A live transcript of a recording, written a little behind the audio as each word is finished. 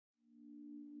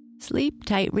Sleep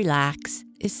Tight Relax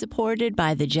is supported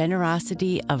by the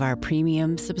generosity of our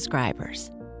premium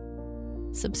subscribers.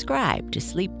 Subscribe to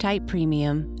Sleep Tight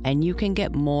Premium and you can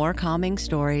get more calming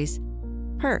stories,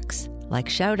 perks like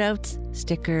shoutouts,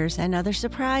 stickers, and other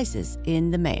surprises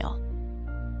in the mail.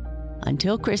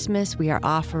 Until Christmas, we are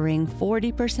offering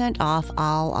 40% off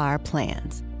all our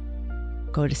plans.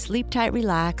 Go to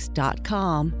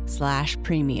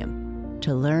sleeptightrelax.com/premium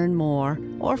to learn more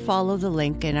or follow the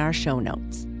link in our show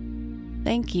notes.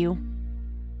 Thank you.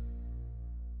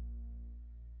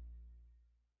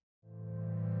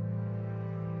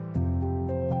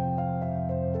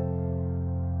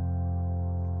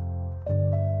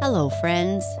 Hello,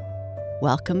 friends.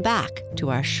 Welcome back to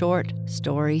our short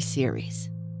story series.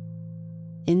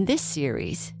 In this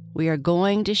series, we are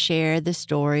going to share the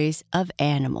stories of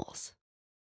animals.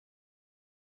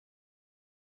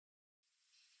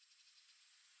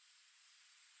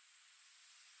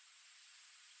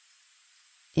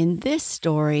 In this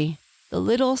story, the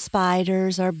little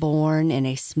spiders are born in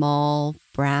a small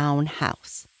brown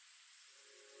house.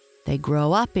 They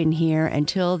grow up in here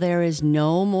until there is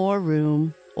no more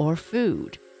room or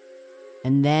food,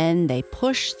 and then they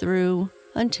push through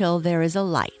until there is a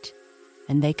light,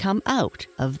 and they come out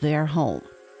of their home.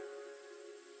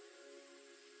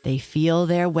 They feel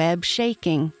their web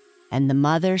shaking, and the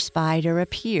mother spider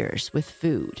appears with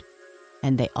food,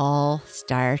 and they all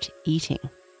start eating.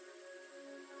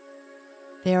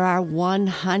 There are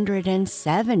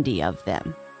 170 of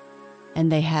them,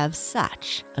 and they have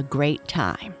such a great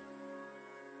time.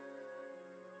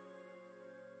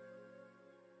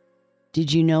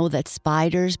 Did you know that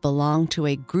spiders belong to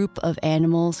a group of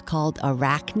animals called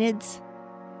arachnids?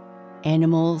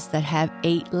 Animals that have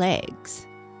 8 legs.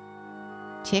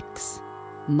 Ticks,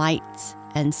 mites,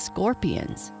 and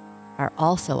scorpions are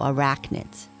also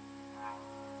arachnids.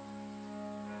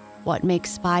 What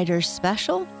makes spiders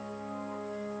special?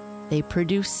 They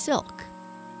produce silk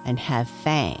and have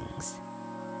fangs.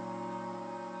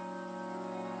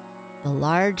 The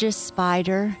largest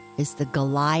spider is the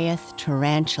Goliath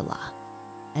tarantula,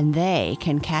 and they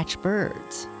can catch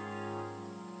birds.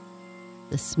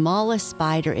 The smallest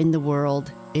spider in the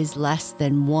world is less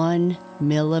than 1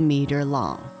 millimeter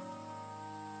long.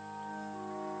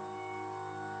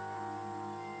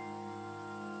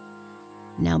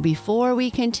 Now, before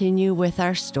we continue with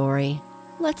our story,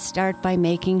 let's start by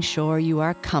making sure you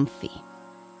are comfy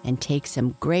and take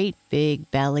some great big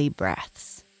belly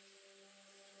breaths.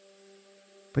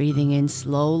 Breathing in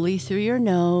slowly through your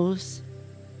nose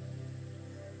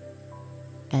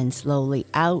and slowly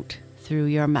out through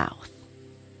your mouth.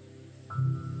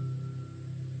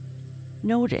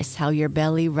 Notice how your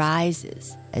belly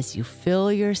rises as you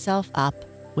fill yourself up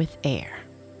with air.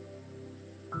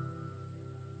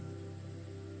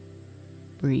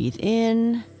 Breathe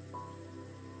in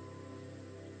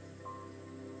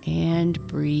and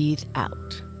breathe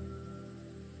out.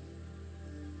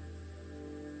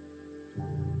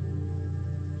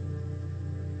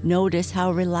 Notice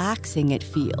how relaxing it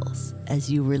feels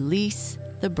as you release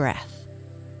the breath.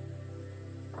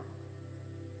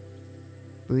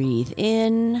 Breathe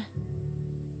in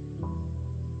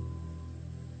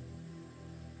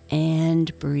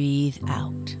and breathe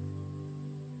out.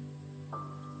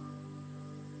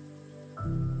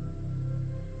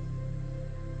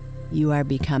 You are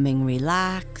becoming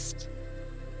relaxed,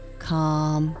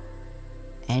 calm,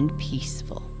 and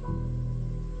peaceful.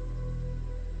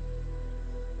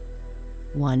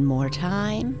 One more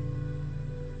time.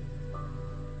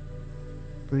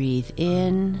 Breathe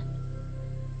in,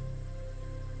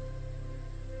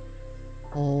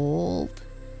 hold,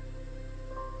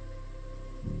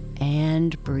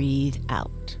 and breathe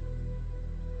out.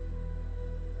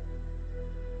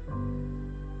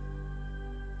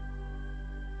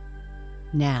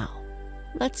 Now,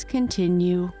 let's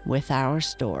continue with our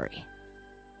story.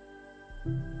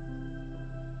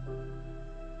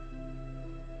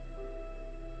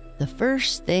 The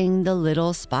first thing the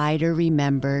little spider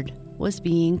remembered was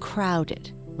being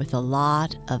crowded with a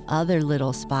lot of other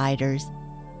little spiders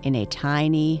in a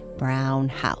tiny brown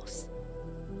house.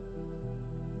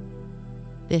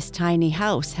 This tiny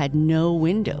house had no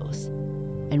windows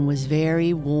and was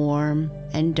very warm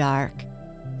and dark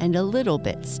and a little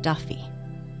bit stuffy.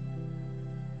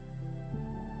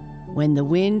 When the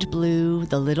wind blew,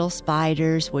 the little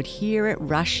spiders would hear it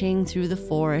rushing through the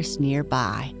forest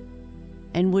nearby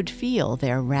and would feel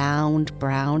their round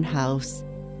brown house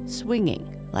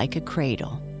swinging like a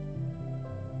cradle.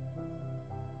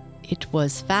 It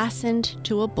was fastened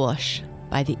to a bush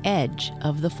by the edge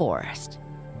of the forest,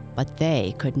 but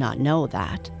they could not know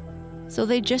that, so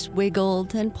they just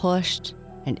wiggled and pushed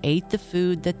and ate the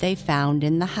food that they found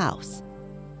in the house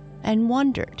and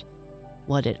wondered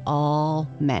what it all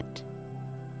meant.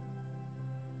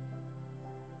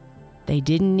 They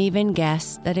didn't even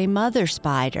guess that a mother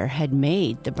spider had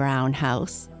made the brown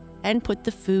house and put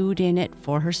the food in it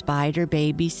for her spider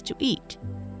babies to eat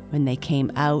when they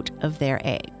came out of their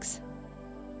eggs.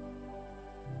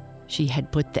 She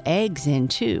had put the eggs in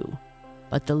too,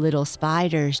 but the little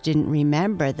spiders didn't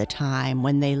remember the time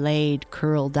when they laid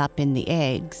curled up in the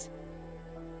eggs.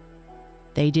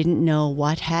 They didn't know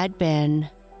what had been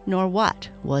nor what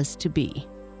was to be.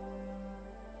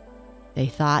 They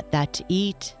thought that to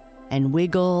eat and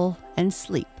wiggle and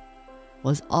sleep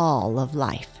was all of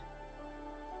life,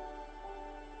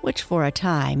 which for a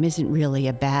time isn't really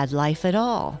a bad life at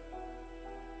all.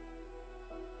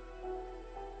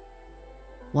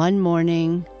 One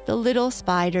morning, the little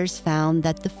spiders found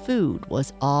that the food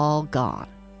was all gone,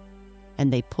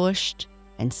 and they pushed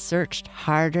and searched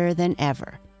harder than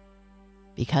ever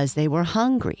because they were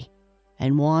hungry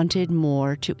and wanted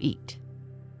more to eat.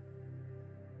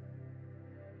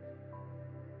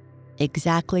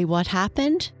 Exactly what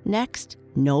happened next,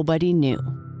 nobody knew,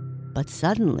 but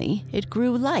suddenly it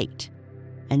grew light,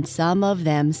 and some of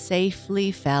them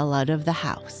safely fell out of the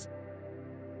house.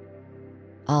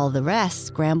 All the rest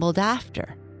scrambled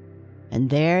after, and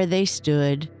there they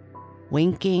stood,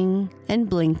 winking and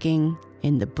blinking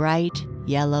in the bright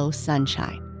yellow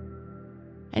sunshine,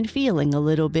 and feeling a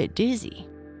little bit dizzy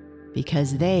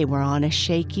because they were on a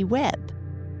shaky web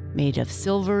made of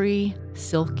silvery,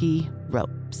 silky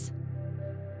ropes.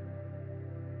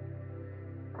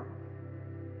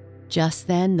 Just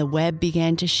then the web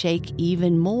began to shake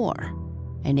even more,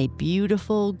 and a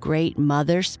beautiful great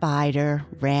mother spider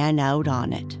ran out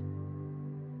on it.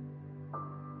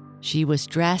 She was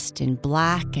dressed in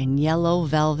black and yellow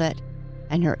velvet,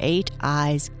 and her 8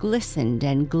 eyes glistened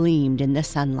and gleamed in the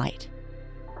sunlight.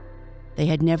 They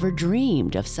had never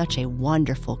dreamed of such a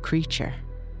wonderful creature.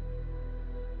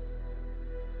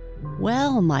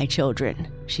 "Well, my children,"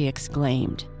 she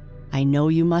exclaimed, "I know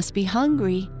you must be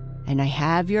hungry, and I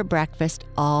have your breakfast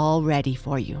all ready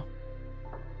for you."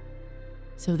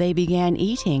 So they began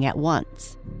eating at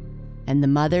once, and the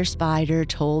mother spider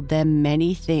told them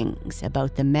many things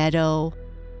about the meadow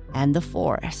and the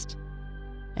forest,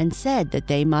 and said that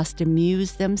they must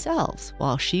amuse themselves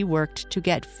while she worked to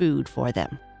get food for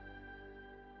them.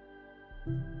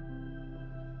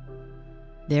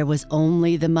 There was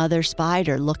only the mother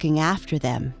spider looking after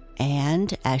them,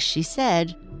 and, as she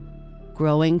said,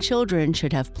 growing children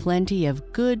should have plenty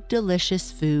of good,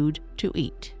 delicious food to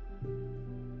eat.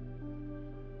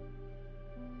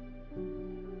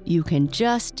 You can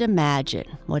just imagine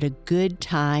what a good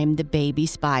time the baby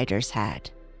spiders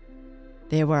had.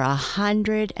 There were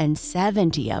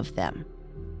 170 of them,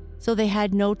 so they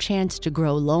had no chance to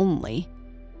grow lonely,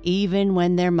 even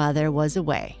when their mother was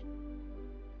away.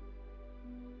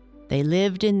 They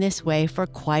lived in this way for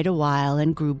quite a while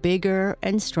and grew bigger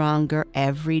and stronger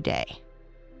every day.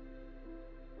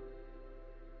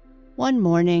 One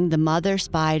morning, the mother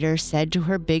spider said to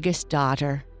her biggest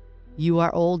daughter, "You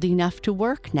are old enough to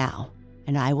work now,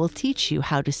 and I will teach you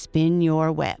how to spin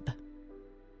your web."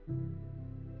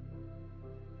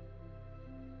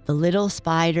 The little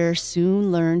spider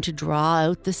soon learned to draw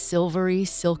out the silvery,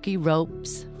 silky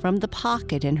ropes from the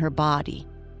pocket in her body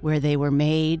where they were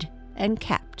made and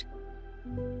kept.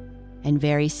 And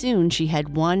very soon she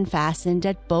had one fastened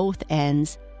at both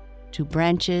ends to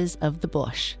branches of the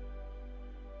bush.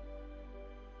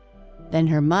 Then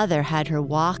her mother had her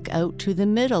walk out to the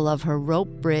middle of her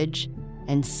rope bridge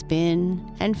and spin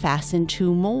and fasten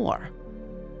 2 more,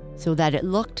 so that it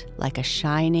looked like a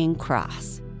shining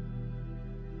cross.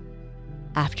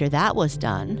 After that was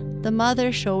done, the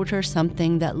mother showed her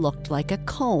something that looked like a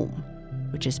comb,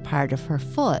 which is part of her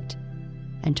foot,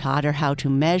 and taught her how to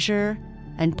measure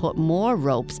and put more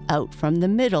ropes out from the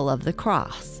middle of the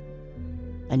cross,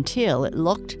 until it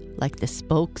looked like the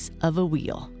spokes of a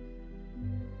wheel.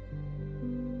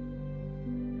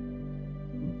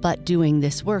 But doing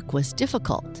this work was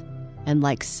difficult, and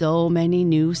like so many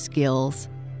new skills,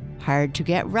 hard to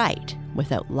get right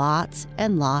without lots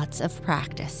and lots of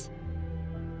practice.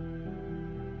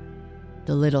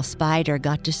 The little spider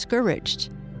got discouraged,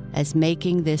 as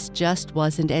making this just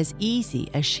wasn't as easy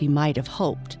as she might have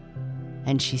hoped,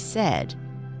 and she said,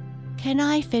 "Can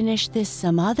I finish this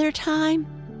some other time?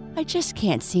 I just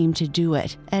can't seem to do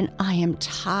it, and I am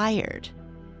tired."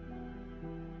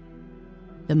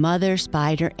 The mother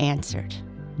spider answered,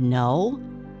 "No,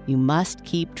 you must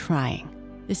keep trying.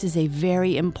 This is a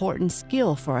very important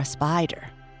skill for a spider."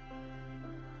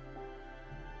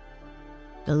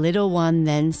 The little one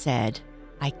then said,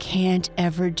 I can't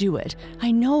ever do it.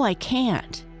 I know I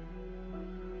can't."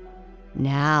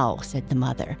 "Now," said the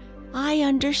mother, "I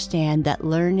understand that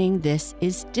learning this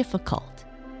is difficult.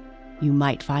 You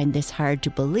might find this hard to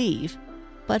believe,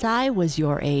 but I was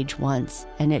your age once,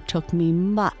 and it took me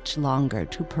much longer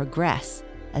to progress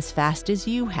as fast as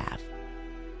you have.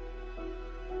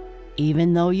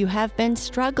 Even though you have been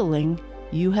struggling,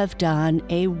 you have done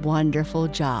a wonderful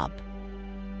job.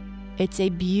 It's a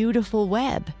beautiful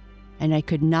web, and I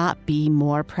could not be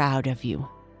more proud of you.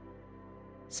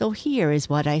 So here is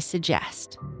what I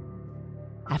suggest.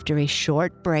 After a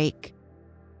short break,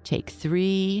 take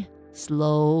 3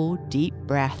 slow, deep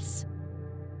breaths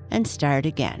and start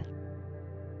again.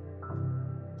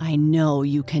 I know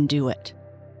you can do it."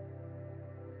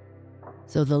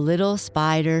 So the little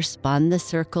spider spun the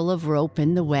circle of rope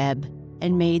in the web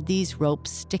and made these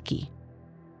ropes sticky,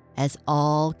 as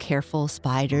all careful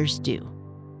spiders do.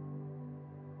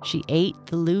 She ate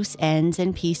the loose ends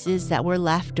and pieces that were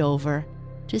left over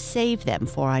to save them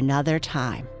for another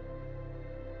time.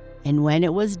 And when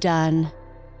it was done,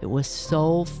 it was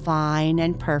so fine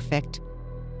and perfect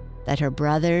that her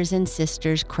brothers and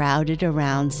sisters crowded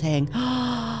around saying,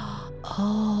 "Oh,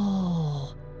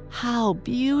 how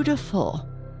beautiful,"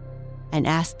 and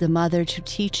asked the mother to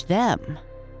teach them.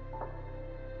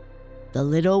 The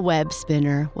little web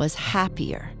spinner was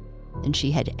happier than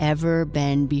she had ever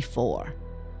been before,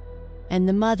 and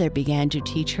the mother began to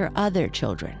teach her other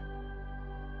children.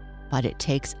 But it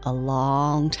takes a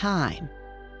long time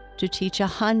to teach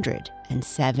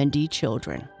 170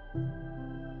 children.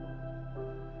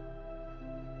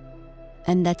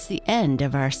 And that's the end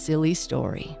of our silly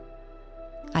story.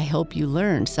 I hope you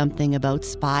learned something about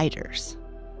spiders.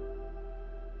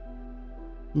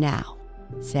 Now,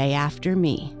 say after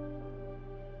me.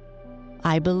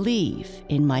 I believe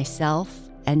in myself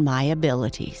and my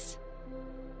abilities.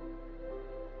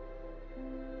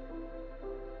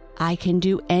 I can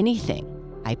do anything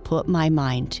I put my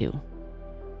mind to.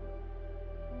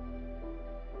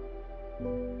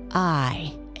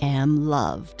 I am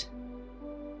loved.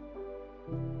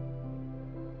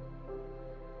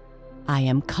 I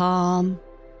am calm,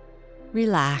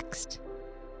 relaxed,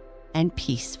 and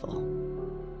peaceful.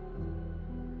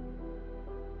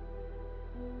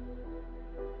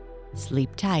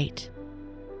 Sleep tight.